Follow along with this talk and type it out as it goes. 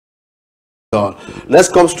Let's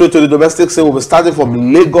come straight to the domestic scene. We'll be starting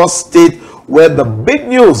from Lagos State, where the big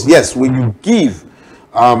news, yes, when you give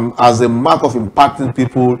as a mark of impacting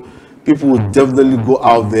people, people will definitely go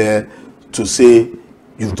out there to say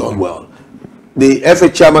you've done well. The FA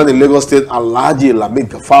chairman in Lagos State, Alhaji Liameed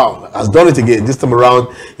Gafar, has done it again. This time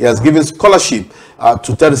around, he has given scholarship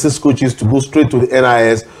to 36 coaches to go straight to the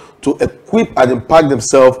NIS to equip and impact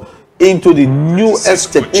themselves into the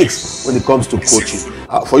newest techniques when it comes to coaching.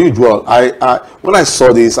 For you, Joel, when I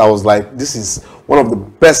saw this, I was like, this is one of the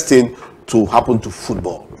best things to happen to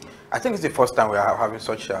football. I think it's the first time we are having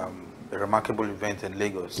such a remarkable event in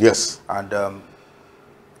Lagos. Yes. And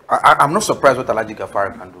I'm not surprised what Alhaji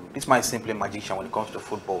Gafar can do. This man is simply a magician when it comes to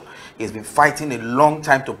football. He's been fighting a long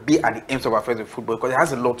time to be at the aims of affairs in football because he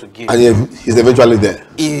has a lot to give. And he's eventually there.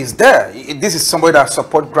 He is there. This is somebody that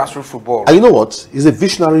supports grassroots football. And you know what? He's a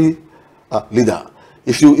visionary leader.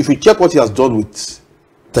 If you check what he has done with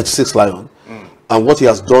 36 Lions and what he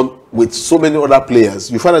has done with so many other players,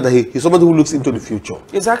 you find out that he's somebody who looks into the future.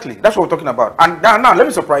 Exactly. That's what we're talking about. And now let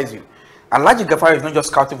me surprise you. Alhaji Gafar is not just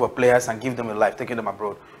scouting for players and give them a life, taking them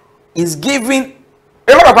abroad. He's giving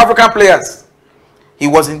a lot of African players. He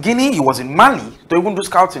was in Guinea, he was in Mali to even do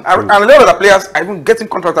scouting. And a lot of the players are even getting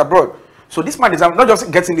contracts abroad. So this man is not just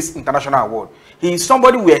getting this international award. He is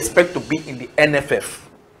somebody we expect to be in the NFF.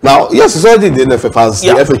 Now, yes, he's already in the NFF as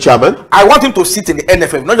the FA chairman. I want him to sit in the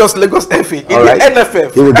NFF, not just Lagos FA, in the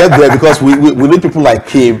NFF. He will get there because we need people like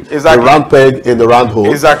him, the round peg in the round hole.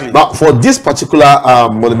 Exactly. Now, for this particular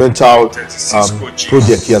monumental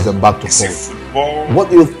project he has embarked upon, what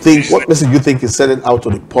do you think, what message do you think is sending out to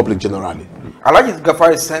the public generally? Alhaji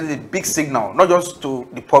Gafar is sending a big signal, not just to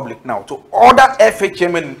the public now, to other FA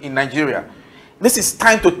chairmen in Nigeria. This is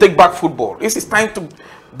time to take back football. This is time to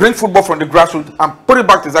bring football from the grassroots and put it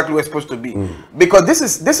back to exactly where it's supposed to be. Because this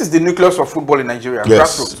is the nucleus of football in Nigeria.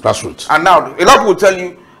 Yes, grassroots. And now a lot of people tell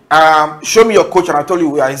you, show me your coach, and I'll tell you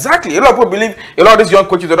where. Exactly. A lot of people believe a lot of these young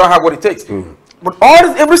coaches, they don't have what it takes. But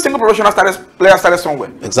every single professional player started somewhere.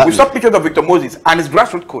 Exactly. We saw pictures of Victor Moses and his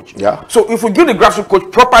grassroots coach. Yeah. So if we give the grassroots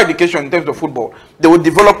coach proper education in terms of football, they will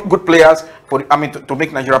develop good players for to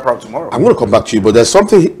make Nigeria proud tomorrow. I'm going to come back to you, but there's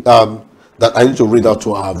something that I need to read out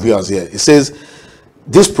to our viewers here. It says,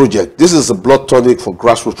 this project, this is a blood tonic for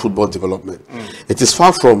grassroots football development. It is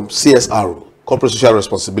far from CSR, corporate social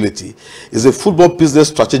responsibility. It's a football business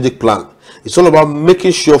strategic plan. It's all about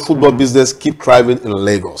making sure football business keep thriving in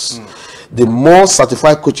Lagos. The more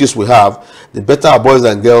certified coaches we have, the better our boys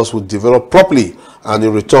and girls will develop properly, and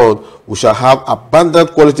in return, we shall have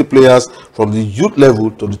abundant quality players from the youth level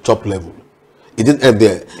to the top level. It didn't end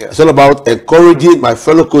there. It's all about encouraging my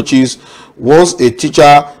fellow coaches. Once a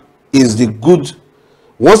teacher is the good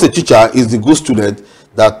student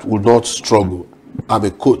that will not struggle. I'm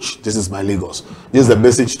a coach. This is my Lagos. This is the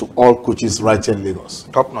message to all coaches right here in Lagos.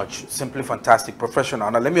 Top notch, simply fantastic,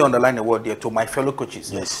 professional. Now let me underline the word there, to my fellow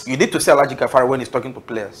coaches. Yes. You need to say Alhaji Gafar when he's talking to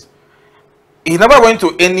players. He never went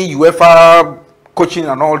to any UEFA coaching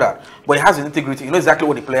and all that, but he has an integrity. You know exactly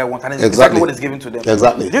what the player wants, and exactly what is given to them.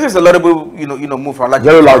 Exactly. This is a laudable, move from Alhaji.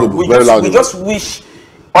 Very laudable. Very laudable. We just wish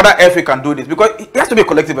other FA can do this, because it has to be a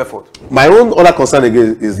collective effort. My own other concern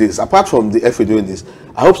again is this: apart from the FA doing this,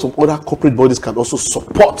 I hope some other corporate bodies can also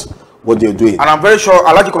support what they're doing. And I'm very sure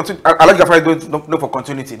Alhaji Gafar is doing no for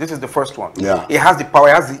continuity. This is the first one. Yeah. He has the power.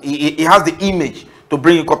 He has the image to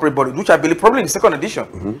bring in corporate bodies, which I believe probably in the second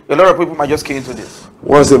edition, a lot of people might just key into this.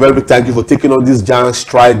 Once a very big thank you for taking on this giant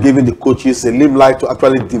stride, giving the coaches a limelight to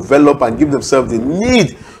actually develop and give themselves the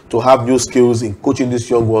need to have new skills in coaching these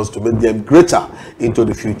young ones to make them greater into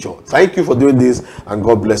the future. Thank you for doing this, and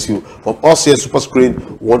God bless you. From us here at Super Screen,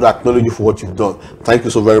 we want to acknowledge you for what you've done. Thank you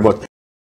so very much.